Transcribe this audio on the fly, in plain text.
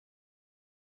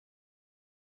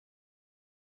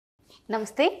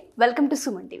నమస్తే, welcome to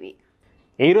Suman TV.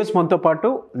 ఈరోజు మనతో పాటు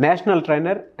national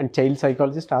trainer and child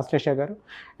psychologist Ashlesha గారు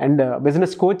and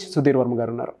business coach Sudheer Varma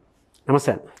గారు ఉన్నారు.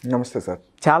 నమస్తే. నమస్తే సార్.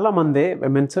 చాలామంది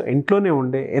విమెన్స్ ఇంట్లోనే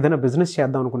ఉండే ఏదైనా బిజినెస్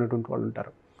చేద్దాం అనుకునేటువంటి వాళ్ళు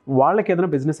ఉంటారు. వాళ్ళకి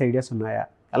ఏదైనా బిజినెస్ ఐడియాస్ ఉన్నాయా?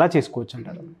 ఎలా చేసుకోవచ్చు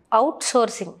అంటారు?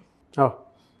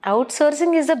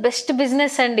 Outsourcing is the best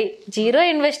business అండి. Zero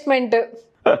investment.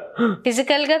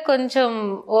 ఫిజికల్గా కొంచెం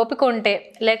ఓపిక ఉంటే,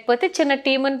 లేకపోతే చిన్న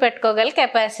టీముని పెట్టుకోగల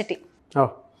కెపాసిటీ.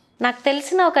 నాకు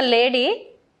తెలిసిన ఒక లేడీ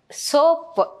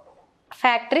సోప్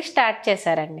ఫ్యాక్టరీ స్టార్ట్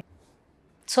చేశారండి.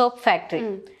 సోప్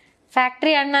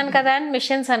ఫ్యాక్టరీ అన్నాను కదా అని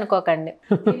మిషన్స్ అనుకోకండి.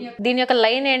 దీని యొక్క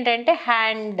లైన్ ఏంటంటే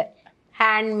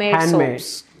hand made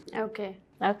soaps.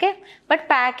 Okay but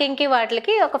ప్యాకింగ్కి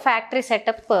వాటికి ఒక ఫ్యాక్టరీ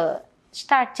సెటప్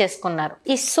స్టార్ట్ చేసుకున్నారు.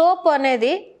 ఈ సోప్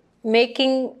అనేది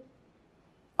మేకింగ్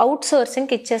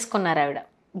అవుట్సోర్సింగ్కి ఇచ్చేసుకున్నారు ఆవిడ.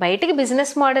 బయటికి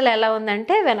బిజినెస్ మోడల్ ఎలా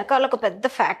ఉందంటే, వెనకాల ఒక పెద్ద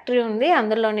ఫ్యాక్టరీ ఉంది,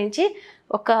 అందులో నుంచి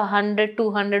ఒక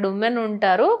 100-200 ఉమెన్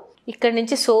ఉంటారు. ఇక్కడ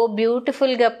నుంచి సో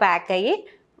బ్యూటిఫుల్గా ప్యాక్ అయ్యి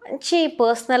మంచి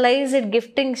పర్సనలైజ్డ్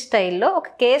గిఫ్టింగ్ స్టైల్లో ఒక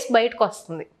కేస్ బయటకు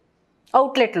వస్తుంది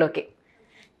అవుట్లెట్లోకి.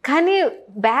 కానీ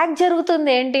బ్యాక్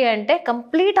జరుగుతుంది ఏంటి అంటే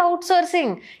కంప్లీట్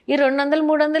అవుట్సోర్సింగ్. ఈ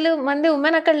 200-300 మంది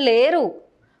ఉమెన్ అక్కడ లేరు.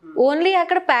 ఓన్లీ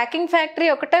అక్కడ ప్యాకింగ్ ఫ్యాక్టరీ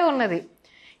ఒకటే ఉన్నది.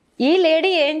 ఈ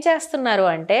లేడీ ఏం చేస్తున్నారు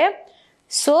అంటే,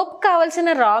 సోప్ కావాల్సిన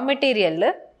రా మెటీరియల్,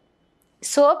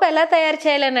 సోప్ ఎలా తయారు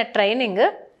చేయాలన్న ట్రైనింగ్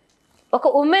ఒక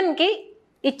ఉమెన్కి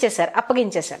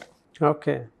అప్పగించేశారు.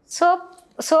 Okay.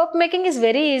 Soap making is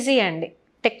very easy అండి.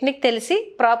 టెక్నిక్ తెలిసి,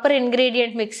 ప్రాపర్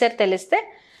ఇంగ్రీడియంట్ మిక్సర్ తెలిస్తే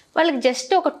వాళ్ళకి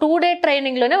జస్ట్ ఒక 2 day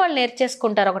ట్రైనింగ్లోనే వాళ్ళు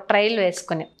నేర్చేసుకుంటారు, ఒక ట్రయల్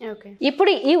వేసుకుని.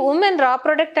 ఇప్పుడు ఈ ఉమెన్ రా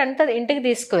ప్రోడక్ట్ అంతా ఇంటికి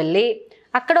తీసుకువెళ్ళి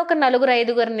అక్కడ ఒక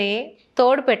 4-5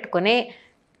 తోడు పెట్టుకుని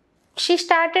she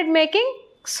started making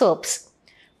soaps.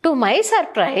 To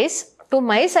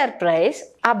my surprise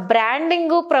ఆ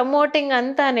బ్రాండింగ్ ప్రమోటింగ్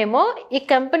అంతానేమో ఈ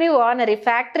కంపెనీ ఓనర్, ఈ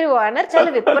ఫ్యాక్టరీ ఓనర్ చాలా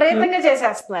విపరీతంగా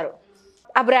చేసేస్తున్నారు.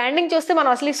 ఆ బ్రాండింగ్ చూస్తే మనం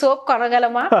అసలు ఈ సోప్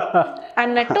కొనగలమా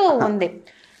అన్నట్టు ఉంది.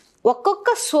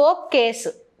 ఒక్కొక్క soap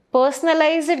case,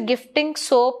 personalised gifting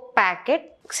soap packet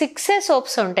 6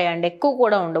 soaps ఉంటాయండి, ఎక్కువ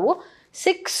కూడా ఉండవు.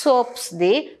 6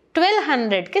 సోప్స్ది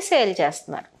 1200కి సేల్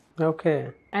చేస్తున్నారు. ఓకే.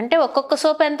 అంటే ఒక్కొక్క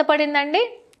సోప్ ఎంత పడిందండి?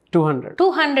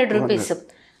 200 రూపీస్.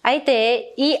 అయితే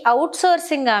ఈ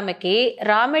అవుట్సోర్సింగ్ ఆమెకి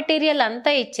రా మెటీరియల్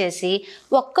అంతా ఇచ్చేసి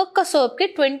ఒక్కొక్క సోప్కి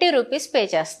 20 రూపీస్ పే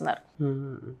చేస్తున్నారు.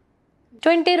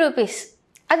 20 రూపీస్.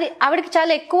 అది ఆవిడకి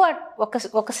చాలా ఎక్కువ.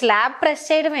 ఒక స్లాబ్ ప్రెస్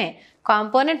చేయడమే,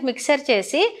 కాంపోనెంట్ మిక్సర్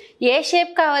చేసి ఏ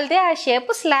షేప్ కావాలితే ఆ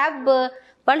షేప్ స్లాబ్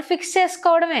వాళ్ళు ఫిక్స్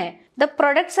చేసుకోవడమే. The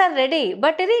products are ready.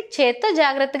 But ఇది చేత్తో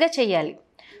జాగ్రత్తగా చెయ్యాలి.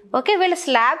 ఓకే, వీళ్ళు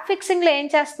స్లాబ్ ఫిక్సింగ్లో ఏం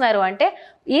చేస్తున్నారు అంటే,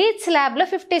 ఈ స్లాబ్లో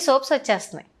 50 సోప్స్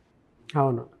వచ్చేస్తున్నాయి.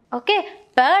 అవును. ఓకే,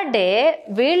 పర్ డే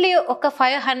వీళ్ళు ఒక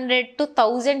 500 to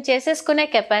 1000 చేసేసుకునే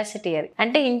కెపాసిటీ అది.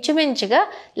 అంటే ఇంచుమించుగా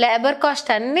లేబర్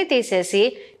కాస్ట్ అన్నీ తీసేసి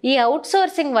ఈ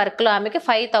అవుట్సోర్సింగ్ వర్క్లో ఆమెకి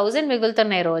 5000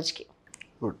 మిగులుతున్నాయి రోజుకి.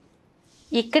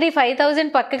 ఇక్కడ ఈ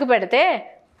 5000 పక్కకి పెడితే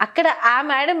అక్కడ ఆ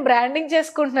మేడం బ్రాండింగ్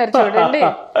చేసుకుంటున్నారు చూడండి.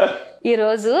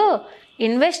 ఈరోజు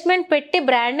ఇన్వెస్ట్మెంట్ పెట్టి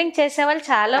బ్రాండింగ్ చేసే వాళ్ళు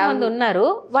చాలా మంది ఉన్నారు.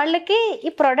 వాళ్ళకి ఈ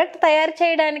ప్రోడక్ట్ తయారు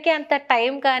చేయడానికి అంత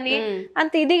టైం కానీ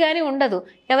అంత ఇది కానీ ఉండదు.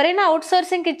 ఎవరైనా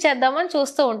అవుట్సోర్సింగ్కి ఇచ్చేద్దామని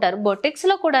చూస్తూ ఉంటారు.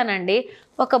 బొటిక్స్లో కూడానండి,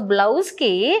 ఒక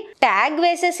బ్లౌజ్కి ట్యాగ్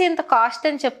వేసేసి ఇంత కాస్ట్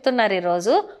అని చెప్తున్నారు.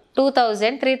 ఈరోజు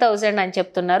 2000-3000 అని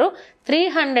చెప్తున్నారు.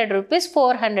 300 రూపీస్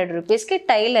 400 రూపీస్కి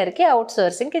టైలర్కి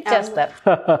అవుట్సోర్సింగ్కి ఇచ్చేస్తారు.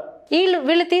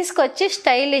 వీళ్ళు తీసుకొచ్చి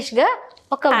స్టైలిష్గా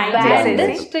ఒక బ్రాండ్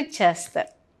స్టిచ్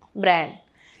చేస్తారు, బ్రాండ్.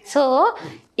 సో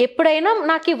ఎప్పుడైనా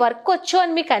నాకు ఈ వర్క్ వచ్చు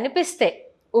అని మీకు అనిపిస్తే,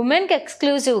 ఉమెన్కి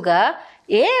ఎక్స్క్లూజివ్గా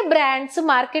ఏ బ్రాండ్స్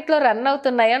మార్కెట్లో రన్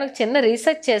అవుతున్నాయో నాకు చిన్న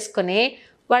రీసెర్చ్ చేసుకుని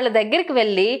వాళ్ళ దగ్గరికి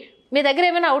వెళ్ళి, మీ దగ్గర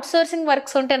ఏమైనా అవుట్సోర్సింగ్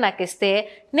వర్క్స్ ఉంటే నాకు ఇస్తే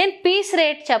నేను పీస్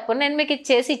రేట్ చెప్పను, నేను మీకు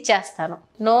ఇచ్చేస్తాను.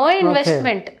 No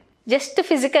investment, just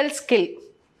physical skill.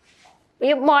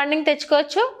 Morning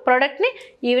తెచ్చుకోవచ్చు ప్రోడక్ట్ని,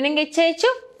 ఈవినింగ్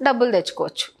ఇచ్చేయచ్చు, డబ్బులు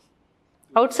తెచ్చుకోవచ్చు.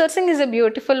 Outsourcing is a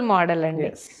beautiful model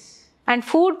అండి. అండ్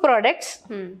ఫుడ్ ప్రోడక్ట్స్,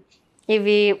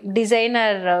 ఇవి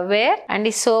డిజైనర్ వేర్ అండ్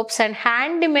ఈ సోప్స్ అండ్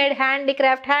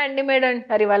హ్యాండీమేడ్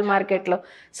అంటారు ఇవాళ మార్కెట్లో.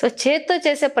 సో చేత్తో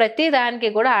చేసే ప్రతి దానికి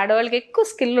కూడా ఆడవాళ్ళకి ఎక్కువ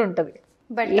స్కిల్ ఉంటుంది.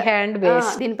 బట్ హ్యాండ్ బేస్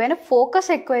దీనిపైన ఫోకస్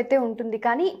ఎక్కువైతే ఉంటుంది,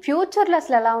 కానీ ఫ్యూచర్లో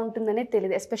అసలు ఎలా ఉంటుందనే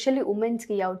తెలియదు. ఎస్పెషల్లీ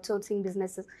ఉమెన్స్కి అవుట్సోర్సింగ్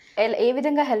బిజినెస్ ఏ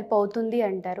విధంగా హెల్ప్ అవుతుంది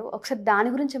అంటారు? ఒకసారి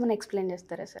దాని గురించి ఏమైనా ఎక్స్ప్లెయిన్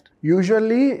చేస్తారా సార్?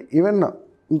 యూజువల్లీ ఈవెన్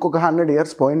ఇంకొక 100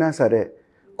 years పోయినా సరే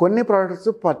కొన్ని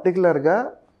ప్రోడక్ట్స్ పర్టికులర్గా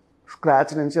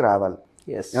స్క్రాచ్ నుంచి రావాలి.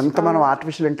 ఎంత మనం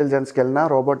ఆర్టిఫిషియల్ ఇంటెలిజెన్స్కి వెళ్ళినా,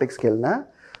 రోబోటిక్స్కి వెళ్ళినా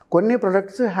కొన్ని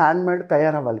ప్రొడక్ట్స్ హ్యాండ్మేడ్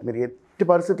తయారవ్వాలి. మీరు ఎట్టి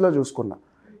పరిస్థితిలో చూసుకున్నా,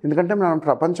 ఎందుకంటే మనం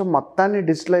ప్రపంచం మొత్తాన్ని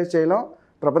డిజిటలైజ్ చేయలేం,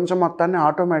 ప్రపంచం మొత్తాన్ని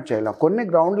ఆటోమేట్ చేయలేం. కొన్ని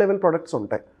గ్రౌండ్ లెవెల్ ప్రొడక్ట్స్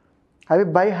ఉంటాయి, అవి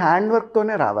బై హ్యాండ్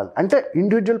వర్క్తోనే రావాలి. అంటే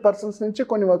ఇండివిజువల్ పర్సన్స్ నుంచి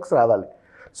కొన్ని వర్క్స్ రావాలి.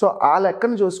 సో ఆ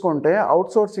లెక్కను చూసుకుంటే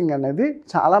అవుట్సోర్సింగ్ అనేది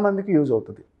చాలామందికి యూజ్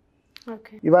అవుతుంది.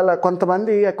 ఓకే. ఇవాళ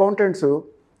కొంతమంది అకౌంటెంట్స్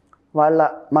వాళ్ళ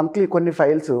మంత్లీ కొన్ని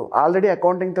ఫైల్స్ ఆల్రెడీ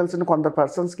అకౌంటింగ్ తెలిసిన కొందరు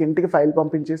పర్సన్స్కి ఇంటికి ఫైల్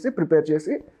పంపించేసి ప్రిపేర్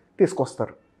చేసి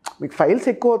తీసుకొస్తారు. మీకు ఫైల్స్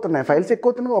ఎక్కువ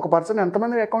అవుతున్నాయి ఒక పర్సన్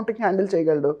ఎంతమంది అకౌంటింగ్ హ్యాండిల్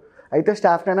చేయగలడు? అయితే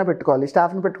స్టాఫ్నైనా పెట్టుకోవాలి,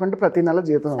 స్టాఫ్ని పెట్టుకుంటే ప్రతి నెల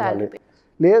జీతం ఇవ్వాలి.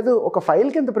 లేదు, ఒక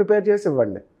ఫైల్కి ఇంత ప్రిపేర్ చేసి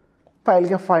ఇవ్వండి,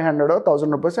 ఫైల్కి 500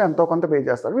 1000 రూపీస్ ఎంతో కొంత పే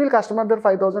చేస్తారు. వీళ్ళు కస్టమర్ దగ్గర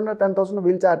 5000 10,000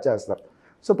 వీళ్ళు ఛార్జ్ చేస్తారు.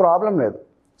 సో ప్రాబ్లం లేదు.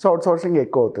 సో అవుట్సోర్సింగ్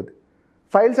ఎక్కువ అవుతుంది.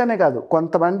 ఫైల్స్ అనే కాదు,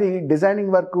 కొంతమంది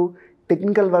డిజైనింగ్ వర్క్,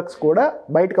 టెక్నికల్ వర్క్స్ కూడా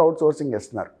బయటకు అవుట్సోర్సింగ్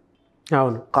ఇస్తున్నారు.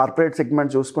 అవును. కార్పొరేట్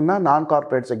సెగ్మెంట్ చూసుకున్నా, నాన్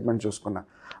కార్పొరేట్ సెగ్మెంట్ చూసుకున్నా.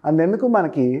 అందుకు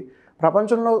మనకి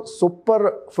ప్రపంచంలో super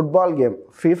football game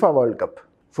FIFA world cup.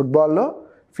 ఫుట్బాల్లో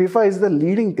FIFA is the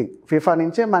leading thing. FIFA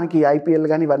నుంచే మనకి ఐపీఎల్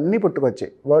కానీ ఇవన్నీ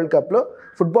పుట్టుకొచ్చాయి. వరల్డ్ కప్లో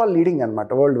ఫుట్బాల్ లీడింగ్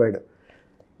అనమాట వరల్డ్ వైడ్.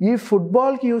 ఈ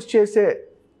ఫుట్బాల్కి యూజ్ చేసే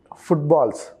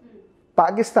ఫుట్బాల్స్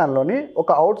పాకిస్తాన్లోని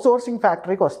ఒక అవుట్సోర్సింగ్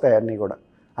ఫ్యాక్టరీకి వస్తాయి అన్నీ కూడా.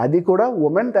 అది కూడా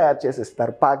ఉమెన్ తయారు చేసి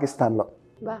ఇస్తారు పాకిస్తాన్లో.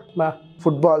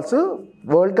 ఫుట్బాల్స్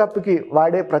వరల్డ్ కప్కి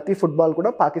వాడే ప్రతి ఫుట్బాల్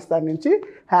కూడా పాకిస్తాన్ నుంచి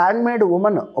హ్యాండ్మేడ్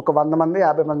ఉమెన్ ఒక 100 మంది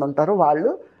 50 మంది ఉంటారు.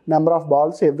 వాళ్ళు నెంబర్ ఆఫ్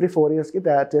బాల్స్ ఎవ్రీ 4 yearsకి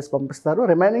తయారు చేసి పంపిస్తారు.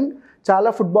 రిమైనింగ్ చాలా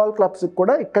ఫుట్బాల్ క్లబ్స్కి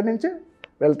కూడా ఇక్కడి నుంచే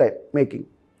వెళ్తాయి మేకింగ్.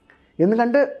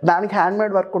 ఎందుకంటే దానికి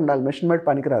హ్యాండ్మేడ్ వర్క్ ఉండాలి, మెషిన్ మేడ్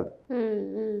పనికిరాదు.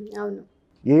 అవును.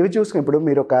 ఏవి చూసుకుని ఇప్పుడు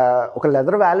మీరు ఒక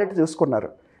లెదర్ వ్యాలెట్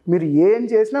చూసుకున్నారు, మీరు ఏం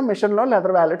చేసినా మిషన్లో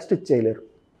లెదర్ వ్యాలెట్ స్టిచ్ చేయలేరు.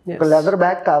 ఒక లెదర్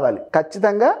బ్యాగ్ కావాలి,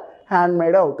 ఖచ్చితంగా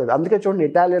హ్యాండ్మేడ్ అవుతుంది. అందుకే చూడండి,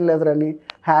 ఇటాలియన్ లెదర్ అని,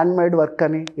 హ్యాండ్మేడ్ వర్క్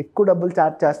అని ఎక్కువ డబ్బులు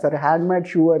ఛార్జ్ చేస్తారు. హ్యాండ్మేడ్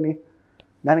షూ అని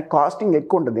దానికి కాస్టింగ్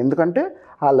ఎక్కువ ఉంటుంది. ఎందుకంటే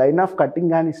ఆ లైన్ ఆఫ్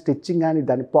కటింగ్ కానీ, స్టిచ్చింగ్ కానీ,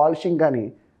 దాని పాలిషింగ్ కానీ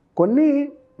కొన్ని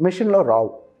మెషిన్లో రావు.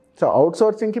 సో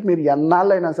అవుట్సోర్సింగ్కి మీరు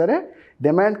ఎన్నాళ్ళైనా సరే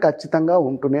డిమాండ్ ఖచ్చితంగా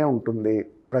ఉంటూనే ఉంటుంది.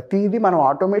 ప్రతిదీ మనం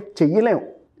ఆటోమేట్ చెయ్యలేము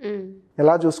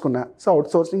ఎలా చూసుకున్నా. సో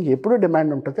అవుట్సోర్సింగ్ ఎప్పుడూ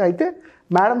డిమాండ్ ఉంటుంది. అయితే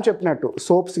మేడం చెప్పినట్టు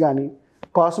సోప్స్ కానీ,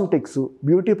 cosmetics,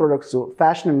 beauty products,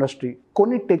 fashion industry,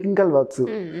 కొన్ని టెక్నికల్ వర్క్స్,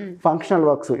 ఫంక్షనల్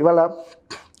వర్క్స్. ఇవాళ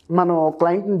మనం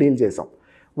క్లయింట్ని డీల్ చేసాం,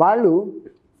 వాళ్ళు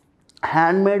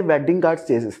హ్యాండ్మేడ్ వెడ్డింగ్ కార్డ్స్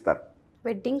చేసిస్తారు.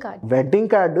 వెడ్డింగ్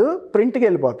కార్డు ప్రింట్కి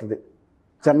వెళ్ళిపోతుంది.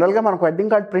 జనరల్గా మనకు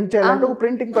వెడ్డింగ్ కార్డ్ ప్రింట్ చేయాలంటే ఒక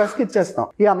ప్రింటింగ్ ప్రెస్కి ఇచ్చేస్తాం.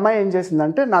 ఈ అమ్మాయి ఏం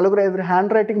చేసిందంటే 4-5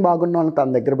 హ్యాండ్ రైటింగ్ బాగున్న వాళ్ళని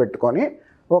తన దగ్గర పెట్టుకొని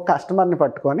ఒక కస్టమర్ని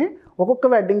పట్టుకొని ఒక్కొక్క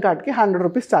వెడ్డింగ్ కార్డ్కి 100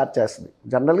 రూపీస్ ఛార్జ్ చేస్తుంది.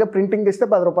 జనరల్గా ప్రింటింగ్ ఇస్తే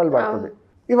 10 రూపాయలు పడుతుంది.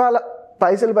 ఇవాళ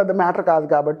పైసలు పెద్ద మ్యాటర్ కాదు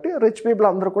కాబట్టి రిచ్ పీపుల్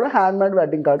అందరూ కూడా హ్యాండ్మేడ్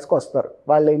వెడ్డింగ్ కార్డ్స్కి వస్తారు.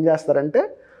 వాళ్ళు ఏం చేస్తారంటే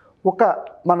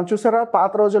మనం చూసారా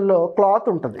పాత రోజుల్లో క్లాత్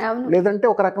ఉంటుంది, లేదంటే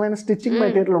ఒక రకమైన స్టిచ్చింగ్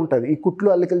మెటీరియల్ ఉంటుంది, ఈ కుట్లు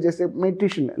అల్లికలు చేసే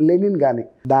మెటీషియన్ లెనిన్ కానీ,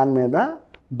 దాని మీద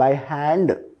బై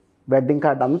హ్యాండ్ వెడ్డింగ్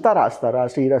కార్డ్ అంతా రాస్తారు. ఆ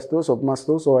శ్రీరస్తు,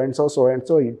 శుభమస్తు, సో అండ్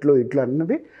సో ఇట్లు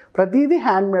అన్నది ప్రతిదీ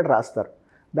హ్యాండ్మేడ్ రాస్తారు.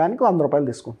 దానికి 100 రూపాయలు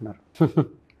తీసుకుంటున్నారు.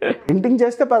 ప్రింటింగ్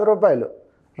చేస్తే 10 రూపాయలు,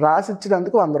 రాసి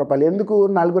ఇచ్చినందుకు 100 రూపాయలు. ఎందుకు?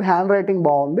 4 హ్యాండ్ రైటింగ్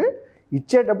బాగుంది,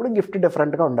 ఇచ్చేటప్పుడు గిఫ్ట్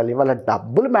డిఫరెంట్గా ఉండాలి. ఇవాళ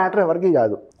డబ్బులు మ్యాటర్ ఎవరికి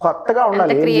కాదు, కొత్తగా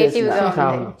ఉండాలి.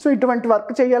 సో ఇటువంటి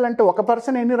వర్క్ చేయాలంటే ఒక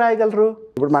పర్సన్ ఎన్ని రాయగలరు?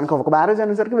 ఇప్పుడు మనకు ఒక మ్యారేజ్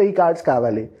అనేసరికి 1000 కార్డ్స్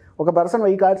కావాలి. ఒక పర్సన్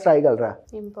 1000 కార్డ్స్ రాయగలరా?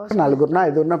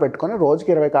 4-5 పెట్టుకొని రోజుకి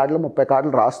 20 కార్డులు 30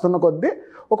 కార్డులు రాస్తున్న కొద్దీ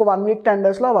ఒక 1 week 10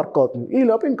 daysలో వర్క్ అవుతుంది. ఈ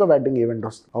లోపు ఇంకో వెడ్డింగ్ ఈవెంట్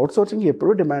వస్తుంది. అవుట్సోర్సింగ్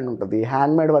ఎప్పుడు డిమాండ్ ఉంటుంది,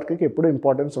 హ్యాండ్మేడ్ వర్క్కి ఎప్పుడు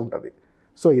ఇంపార్టెన్స్ ఉంటుంది.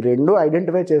 సో ఈ రెండు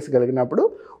ఐడెంటిఫై చేసుగలిగినప్పుడు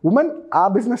ఉమెన్ ఆ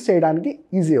బిజినెస్ చేయడానికి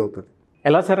ఈజీ అవుతుంది.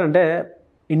 ఎలా సార్ అంటే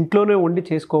ఇంట్లోనే వండి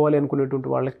చేసుకోవాలి అనుకునేటువంటి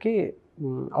వాళ్ళకి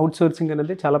అవుట్సోర్సింగ్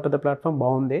అనేది చాలా పెద్ద ప్లాట్ఫామ్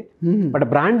బాగుంది. బట్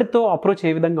బ్రాండ్తో అప్రోచ్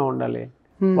ఏ విధంగా ఉండాలి,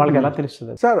 వాళ్ళకి ఎలా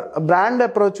తెలుస్తుంది సార్? బ్రాండ్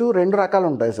అప్రోచ్ 2 రకాలు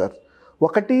ఉంటాయి సార్.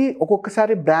 ఒకటి,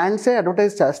 ఒక్కొక్కసారి బ్రాండ్సే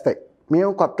అడ్వర్టైజ్ చేస్తాయి,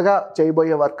 మేము కొత్తగా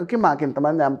చేయబోయే వర్క్కి మాకు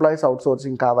ఇంతమంది ఎంప్లాయీస్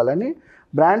అవుట్సోర్సింగ్ కావాలని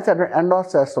బ్రాండ్స్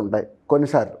ఎండోర్స్ చేస్తుంటాయి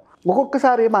కొన్నిసార్లు.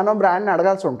 ఒక్కొక్కసారి మనం బ్రాండ్ని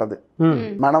అడగాల్సి ఉంటుంది.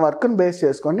 మన వర్క్ని బేస్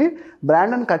చేసుకొని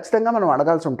బ్రాండ్ని ఖచ్చితంగా మనం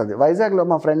అడగాల్సి ఉంటుంది. వైజాగ్లో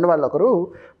మా ఫ్రెండ్ వాళ్ళు ఒకరు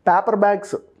పేపర్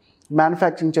బ్యాగ్స్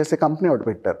మ్యానుఫ్యాక్చరింగ్ చేసే కంపెనీ ఒకటి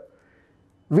పెట్టారు.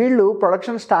 వీళ్ళు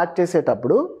ప్రొడక్షన్ స్టార్ట్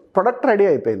చేసేటప్పుడు ప్రొడక్ట్ రెడీ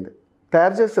అయిపోయింది,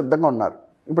 తయారు చేసి సిద్ధంగా ఉన్నారు.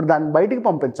 ఇప్పుడు దాన్ని బయటికి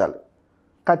పంపించాలి.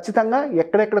 ఖచ్చితంగా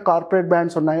ఎక్కడెక్కడ కార్పొరేట్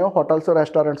బ్రాండ్స్ ఉన్నాయో, హోటల్స్,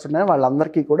 రెస్టారెంట్స్ ఉన్నాయో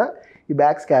వాళ్ళందరికీ కూడా ఈ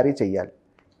బ్యాగ్స్ క్యారీ చేయాలి.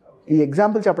 ఈ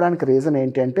ఎగ్జాంపుల్ చెప్పడానికి రీజన్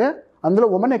ఏంటంటే అందులో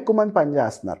ఉమెన్ ఎక్కువ మంది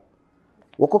పనిచేస్తున్నారు.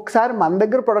 ఒక్కొక్కసారి మన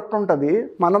దగ్గర ప్రొడక్ట్ ఉంటుంది,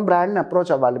 మనం బ్రాండ్ని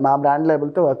అప్రోచ్ అవ్వాలి, మా బ్రాండ్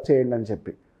లేబుల్తో వర్క్ చేయండి అని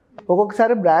చెప్పి.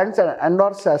 ఒక్కొక్కసారి బ్రాండ్స్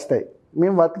ఎండోర్స్ చేస్తాయి,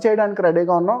 మేము వర్క్ చేయడానికి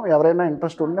రెడీగా ఉన్నాం, ఎవరైనా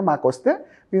ఇంట్రెస్ట్ ఉంటే మాకు వస్తే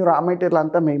మేము రా మెటీరియల్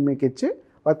అంతా మేము మీకు ఇచ్చి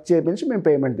వర్క్ చేయించి మేము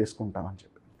పేమెంట్ తీసుకుంటామని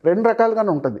చెప్పి. 2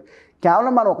 రకాలుగానే ఉంటుంది.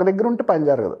 కేవలం మనం ఒక దగ్గర ఉంటే పని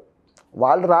జరగదు,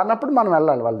 వాళ్ళు రానప్పుడు మనం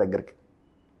వెళ్ళాలి వాళ్ళ దగ్గరికి,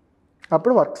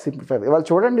 అప్పుడు వర్క్ సింప్లిఫై. వాళ్ళు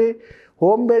చూడండి,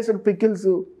 home based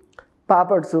pickles,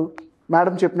 papads,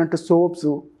 madam చెప్పినట్టు సోప్స్,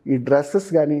 ఈ డ్రెస్సెస్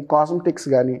కానీ, కాస్మెటిక్స్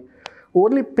కానీ,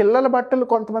 ఓన్లీ పిల్లల బట్టలు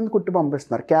కొంతమంది కుట్టి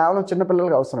పంపిస్తున్నారు, కేవలం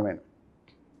చిన్నపిల్లలకి అవసరమైన.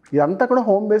 ఇదంతా కూడా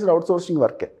హోమ్ బేస్డ్ అవుట్సోర్సింగ్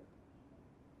వర్కే.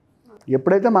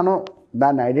 ఎప్పుడైతే మనం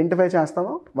దాన్ని ఐడెంటిఫై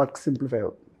చేస్తామో వర్క్ సింప్లిఫై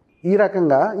అవుతుంది. ఈ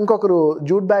రకంగా ఇంకొకరు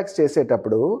జూట్ బ్యాగ్స్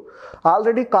చేసేటప్పుడు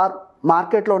ఆల్రెడీ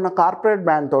మార్కెట్లో ఉన్న కార్పొరేట్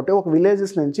బ్రాండ్ తోటి ఒక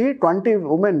విలేజెస్ నుంచి 20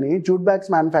 ఉమెన్ని జూట్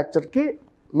బ్యాగ్స్ మ్యానుఫ్యాక్చర్కి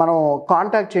మనం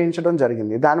కాంటాక్ట్ చేయించడం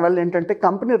జరిగింది. దానివల్ల ఏంటంటే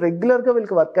కంపెనీ రెగ్యులర్గా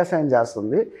వీళ్ళకి వర్క్ అసైన్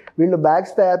చేస్తుంది. వీళ్ళు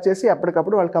బ్యాగ్స్ తయారు చేసి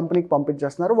ఎప్పటికప్పుడు వాళ్ళ కంపెనీకి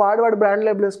పంపించేస్తున్నారు. వాడు బ్రాండ్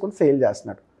లేబుల్ వేసుకొని సేల్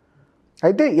చేస్తున్నాడు.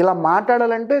 అయితే ఇలా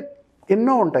మాట్లాడాలంటే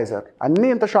ఎన్నో ఉంటాయి సార్, అన్నీ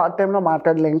ఇంత షార్ట్ టైంలో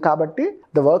మాట్లాడలేం. కాబట్టి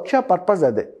ద వర్క్షాప్ పర్పస్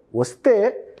అదే. వస్తే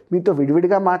మీతో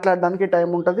విడివిడిగా మాట్లాడడానికి టైం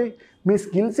ఉంటుంది. మీ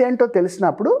స్కిల్స్ ఏంటో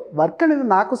తెలిసినప్పుడు వర్క్ అనేది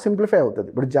నాకు సింప్లిఫై అవుతుంది.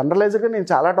 ఇప్పుడు జనరలైజ్గా నేను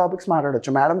చాలా టాపిక్స్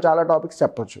మాట్లాడవచ్చు, మేడం చాలా టాపిక్స్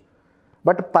చెప్పొచ్చు.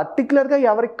 బట్ పర్టికులర్గా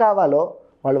ఎవరికి కావాలో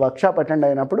వాళ్ళు వర్క్షాప్ అటెండ్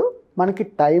అయినప్పుడు మనకి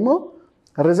టైము,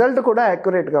 రిజల్ట్ కూడా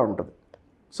యాక్యురేట్గా ఉంటుంది.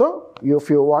 So if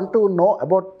you want to know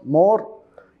about more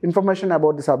information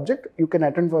about the subject you can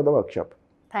attend for the workshop.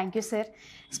 Thank you sir.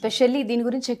 Especially దీని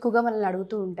గురించి ఎక్కువగా మనల్ని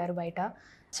అడుగుతూ ఉంటారు బయట,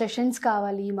 సెషన్స్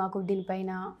కావాలి మాకు,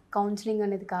 దీనిపైన కౌన్సిలింగ్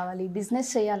అనేది కావాలి, బిజినెస్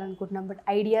చేయాలనుకుంటున్నాం బట్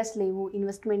ఐడియాస్ లేవు,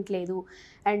 ఇన్వెస్ట్మెంట్ లేదు,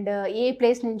 అండ్ ఏ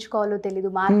ప్లేస్ ఎంచుకోవాలో తెలీదు,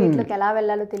 మార్కెట్లోకి ఎలా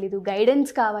వెళ్ళాలో తెలీదు,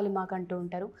 గైడెన్స్ కావాలి మాకు అంటూ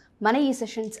ఉంటారు. మన ఈ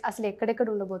సెషన్స్ అసలు ఎక్కడెక్కడ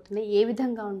ఉండబోతున్నాయి, ఏ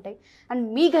విధంగా ఉంటాయి, అండ్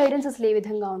మీ గైడెన్స్ అసలు ఏ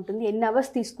విధంగా ఉంటుంది, ఎన్ని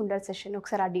అవర్స్ తీసుకుంటారు సెషన్,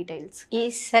 ఒకసారి ఆ డీటెయిల్స్. ఈ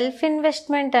సెల్ఫ్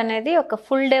ఇన్వెస్ట్మెంట్ అనేది ఒక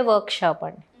ఫుల్ డే వర్క్ షాప్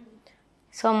అండి.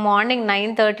 So morning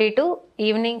 9:30 to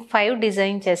evening 5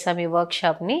 design చేసాం ఈ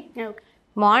వర్క్షాప్ని.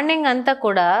 మార్నింగ్ అంతా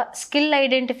కూడా skill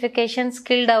identification,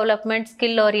 skill development,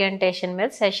 skill orientation మీద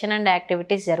సెషన్ అండ్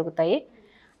యాక్టివిటీస్ జరుగుతాయి.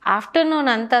 ఆఫ్టర్నూన్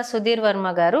అంతా సుధీర్ వర్మ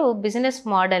గారు బిజినెస్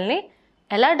మోడల్ని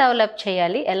ఎలా డెవలప్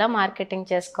చేయాలి, ఎలా మార్కెటింగ్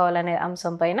చేసుకోవాలనే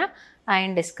అంశం పైన ఆయన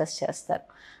డిస్కస్ చేస్తారు.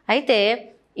 అయితే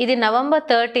ఇది November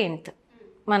 13th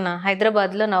మన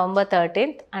హైదరాబాద్లో, November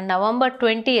 13th and November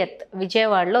 20th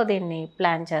విజయవాడలో దీన్ని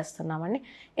ప్లాన్ చేస్తున్నామండి.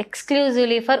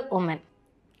 Exclusively for women.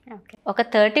 ఒక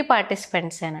 30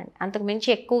 పార్టిసిపెంట్సేనండి, అంతకు మించి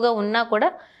ఎక్కువగా ఉన్నా కూడా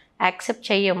యాక్సెప్ట్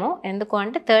చెయ్యము. ఎందుకు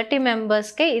అంటే 30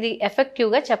 మెంబర్స్కే ఇది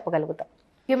ఎఫెక్టివ్గా చెప్పగలుగుతాం.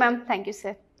 Thank you ma'am. Thank you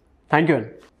sir. Thank you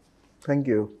అండి. Thank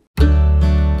you.